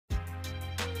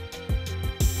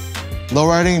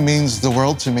Lowriding means the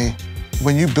world to me.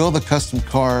 When you build a custom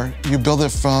car, you build it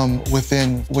from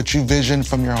within, what you vision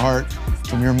from your heart,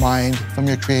 from your mind, from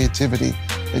your creativity.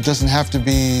 It doesn't have to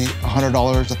be $100,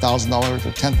 $1,000, or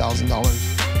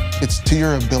 $10,000. It's to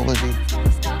your ability.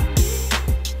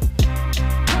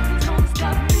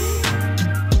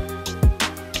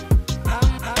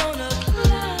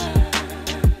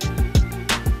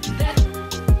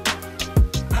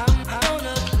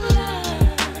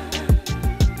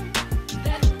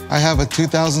 I have a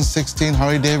 2016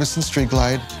 Harley Davidson Street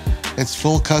Glide. It's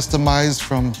full customized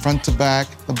from front to back.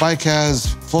 The bike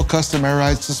has full custom air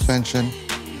ride suspension,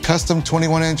 custom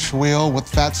 21-inch wheel with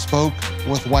fat spoke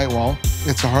with white wall.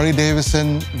 It's a Harley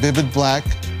Davidson vivid black,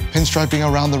 pinstriping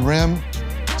around the rim,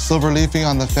 silver leafing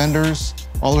on the fenders,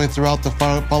 all the way throughout to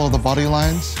follow the body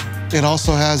lines. It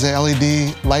also has a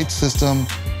LED light system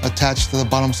attached to the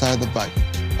bottom side of the bike.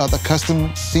 The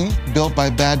custom seat built by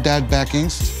Bad Dad back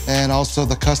east, and also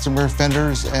the custom rear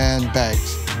fenders and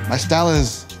bags. My style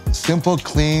is simple,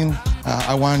 clean.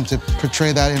 I wanted to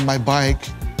portray that in my bike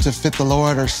to fit the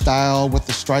lowrider style with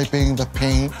the striping, the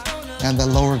paint, and the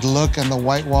lowered look and the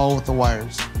white wall with the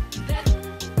wires.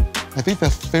 I think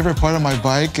the favorite part of my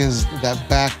bike is that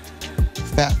back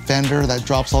fat fender that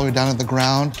drops all the way down to the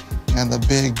ground and the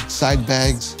big side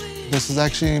bags. This is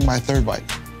actually my third bike.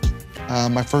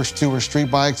 My first two were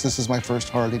street bikes. This is my first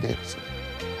Harley Davidson.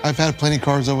 I've had plenty of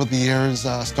cars over the years,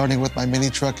 starting with my mini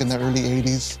truck in the early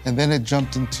 80s, and then it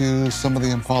jumped into some of the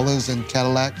Impalas and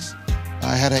Cadillacs.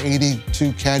 I had an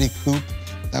 82 Caddy Coupe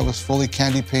that was fully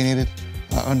candy painted,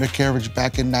 undercarriage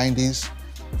back in 90s,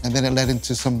 and then it led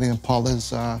into some of the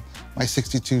Impalas, my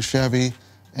 62 Chevy,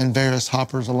 and various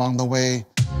hoppers along the way.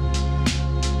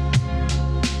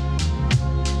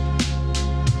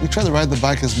 We try to ride the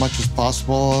bike as much as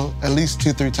possible, at least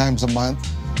 2-3 times a month.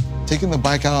 Taking the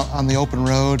bike out on the open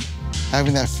road,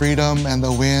 having that freedom and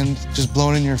the wind just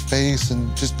blowing in your face,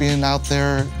 and just being out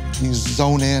there, you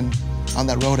zone in on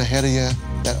that road ahead of you,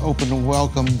 that open and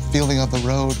welcome feeling of the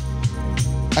road.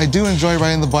 I do enjoy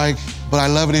riding the bike, but I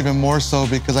love it even more so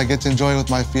because I get to enjoy it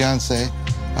with my fiance.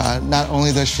 Not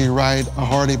only does she ride a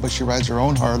Harley, but she rides her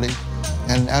own Harley.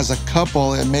 And as a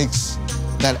couple, it makes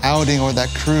that outing or that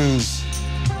cruise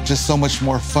just so much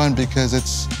more fun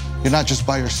because you're not just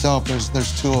by yourself,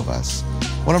 there's two of us.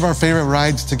 One of our favorite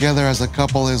rides together as a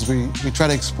couple is we try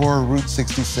to explore Route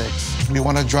 66. We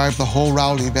want to drive the whole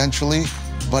route eventually,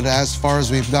 but as far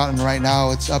as we've gotten right now,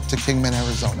 it's up to Kingman,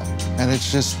 Arizona. And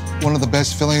it's just one of the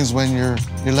best feelings when your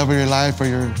love of your life or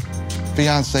your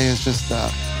fiance is just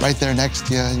right there next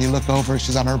to you, and you look over,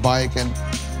 she's on her bike, and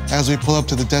as we pull up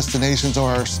to the destinations or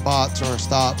our spots or our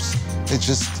stops,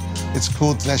 it's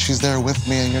cool that she's there with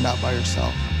me and you're not by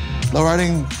yourself.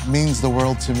 Lowriding means the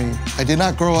world to me. I did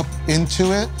not grow up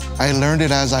into it. I learned it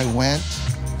as I went.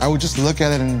 I would just look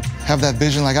at it and have that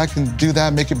vision, like I can do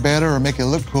that, make it better or make it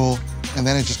look cool. And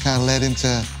then it just kind of led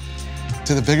into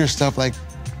the bigger stuff like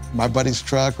my buddy's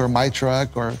truck or my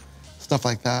truck or stuff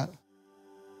like that.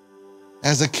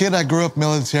 As a kid, I grew up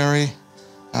military.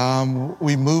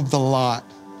 We moved a lot.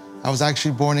 I was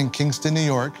actually born in Kingston, New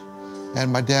York. And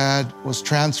my dad was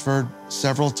transferred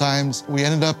several times. We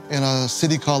ended up in a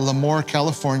city called Lemoore,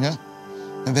 California,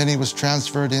 and then he was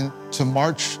transferred into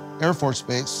March Air Force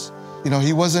Base. You know,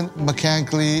 he wasn't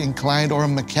mechanically inclined or a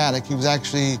mechanic. He was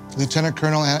actually Lieutenant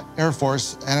Colonel Air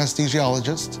Force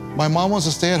anesthesiologist. My mom was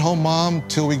a stay-at-home mom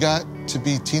till we got to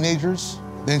be teenagers.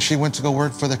 Then she went to go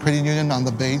work for the credit union on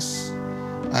the base.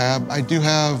 I do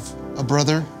have a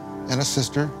brother and a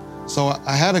sister, so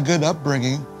I had a good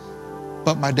upbringing.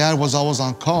 But my dad was always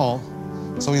on call,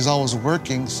 so he's always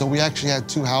working. So we actually had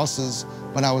 2 houses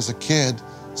when I was a kid.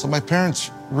 So my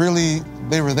parents really,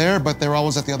 they were there, but they were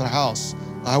always at the other house.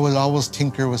 I would always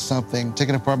tinker with something,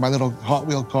 taking apart my little Hot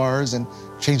Wheel cars and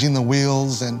changing the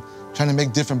wheels and trying to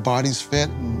make different bodies fit.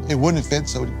 And it wouldn't fit,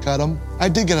 so we'd cut them. I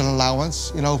did get an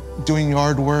allowance, you know, doing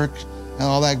yard work and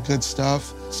all that good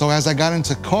stuff. So as I got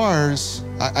into cars,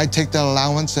 I'd take that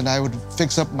allowance and I would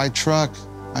fix up my truck,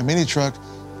 my mini truck,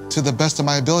 to the best of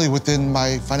my ability within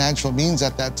my financial means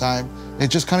at that time. It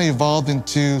just kind of evolved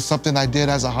into something I did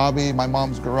as a hobby in my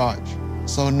mom's garage.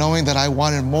 So knowing that I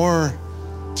wanted more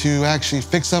to actually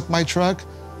fix up my truck,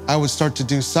 I would start to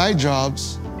do side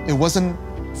jobs. It wasn't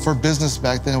for business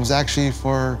back then, it was actually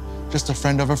for just a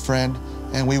friend of a friend,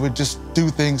 and we would just do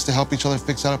things to help each other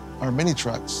fix up our mini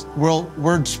trucks. Well,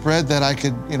 word spread that I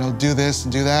could, you know, do this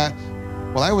and do that.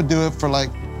 Well, I would do it for like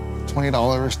 $20,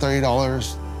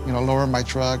 $30, you know, lower my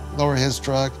truck, lower his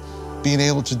truck. Being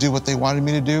able to do what they wanted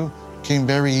me to do came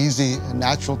very easy and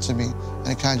natural to me, and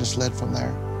it kind of just led from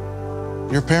there.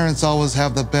 Your parents always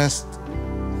have the best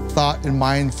thought in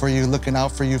mind for you, looking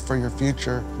out for you for your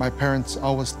future. My parents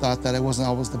always thought that it wasn't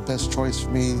always the best choice for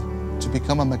me to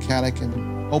become a mechanic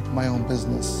and open my own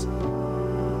business.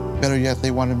 Better yet,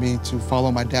 they wanted me to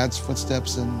follow my dad's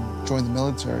footsteps and join the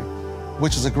military,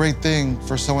 which is a great thing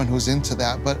for someone who's into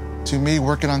that. But to me,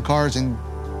 working on cars and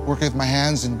working with my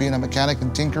hands and being a mechanic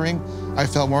and tinkering, I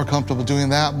felt more comfortable doing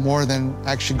that more than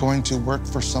actually going to work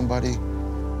for somebody.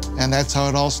 And that's how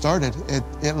it all started.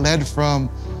 It led from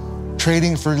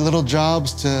trading for little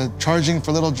jobs to charging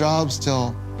for little jobs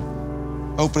till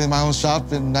opening my own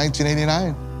shop in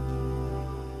 1989.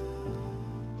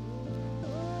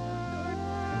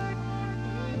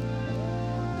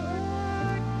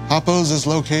 Hoppo's is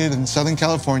located in Southern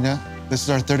California. This is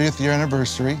our 30th year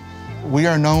anniversary. We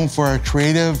are known for our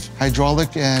creative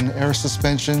hydraulic and air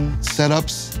suspension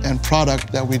setups and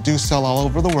product that we do sell all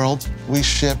over the world. We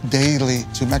ship daily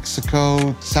to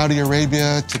Mexico, Saudi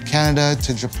Arabia, to Canada,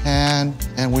 to Japan,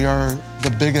 and we are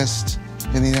the biggest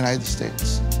in the United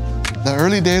States. The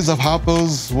early days of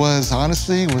Hoppo's was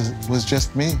honestly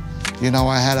just me. You know,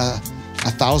 I had a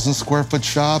 1,000 square foot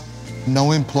shop,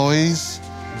 no employees.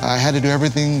 I had to do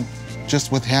everything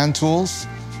just with hand tools.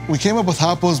 We came up with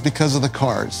Hoppo's because of the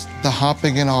cars, the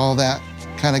hopping and all that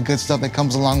kind of good stuff that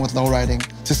comes along with lowriding.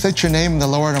 To set your name in the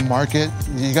lowrider market,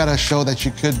 you gotta show that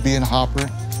you could be a hopper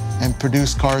and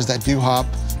produce cars that do hop,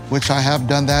 which I have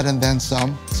done that and then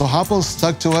some. So Hoppo's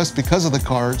stuck to us because of the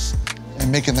cars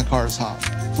and making the cars hop.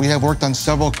 We have worked on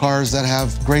several cars that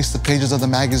have graced the pages of the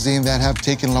magazine that have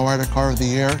taken Lowrider Car of the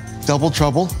Year. Double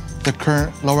Trouble, the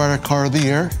current Lowrider Car of the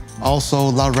Year. Also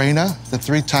La Reina, the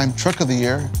 3-time Truck of the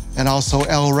Year, and also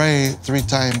El Rey,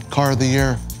 3-time Car of the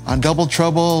Year. On Double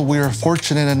Trouble, we were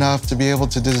fortunate enough to be able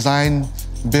to design,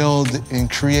 build, and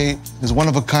create this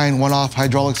one-of-a-kind, one-off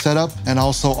hydraulic setup, and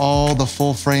also all the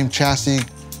full-frame chassis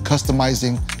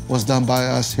customizing was done by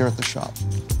us here at the shop.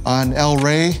 On El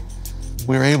Rey,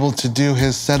 we were able to do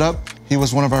his setup. He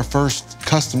was one of our first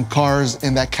custom cars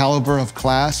in that caliber of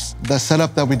class. The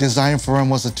setup that we designed for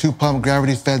him was a 2-pump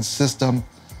gravity-fed system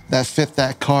that fit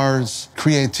that car's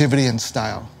creativity and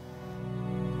style.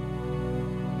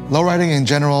 Lowriding in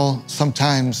general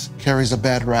sometimes carries a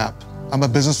bad rap. I'm a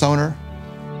business owner,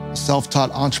 a self-taught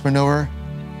entrepreneur,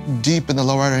 deep in the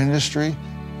lowrider industry,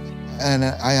 and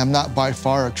I am not by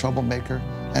far a troublemaker,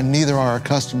 and neither are our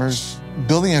customers.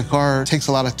 Building a car takes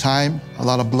a lot of time, a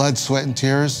lot of blood, sweat, and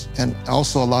tears, and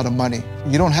also a lot of money.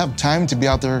 You don't have time to be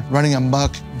out there running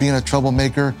amok, being a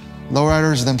troublemaker.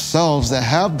 Lowriders themselves that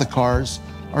have the cars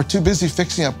are too busy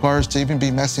fixing up cars to even be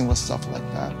messing with stuff like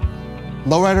that.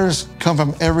 Lowriders come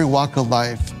from every walk of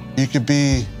life. You could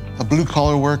be a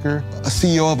blue-collar worker, a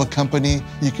CEO of a company.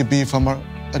 You could be from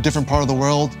a different part of the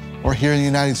world or here in the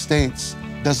United States.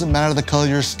 Doesn't matter the color of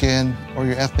your skin or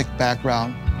your ethnic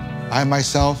background. I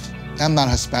myself am not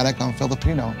Hispanic, I'm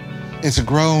Filipino. It's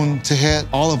grown to hit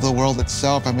all of the world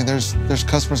itself. I mean, there's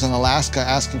customers in Alaska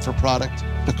asking for product.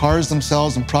 The cars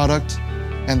themselves and product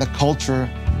and the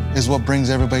culture is what brings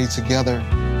everybody together.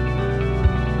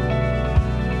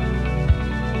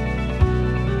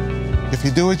 If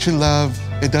you do what you love,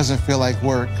 it doesn't feel like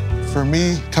work. For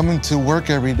me, coming to work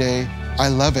every day, I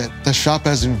love it. The shop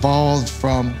has evolved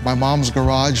from my mom's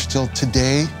garage till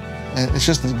today, and it's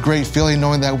just a great feeling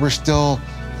knowing that we're still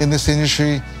in this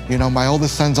industry. You know, my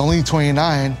oldest son's only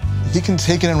 29. He can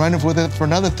take it and run with it for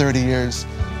another 30 years.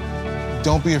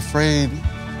 Don't be afraid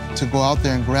to go out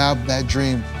there and grab that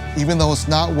dream. Even though it's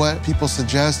not what people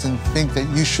suggest and think that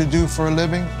you should do for a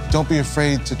living, don't be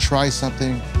afraid to try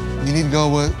something. You need to go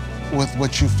with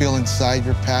what you feel inside,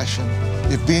 your passion.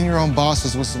 If being your own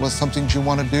boss was something you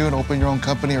want to do and open your own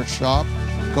company or shop,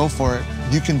 go for it.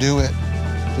 You can do it.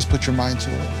 Just put your mind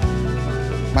to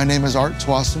it. My name is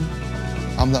Tuason.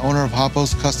 I'm the owner of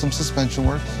Hoppo's Custom Suspension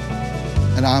Works,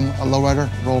 and I'm a Lowrider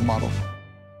Roll Model.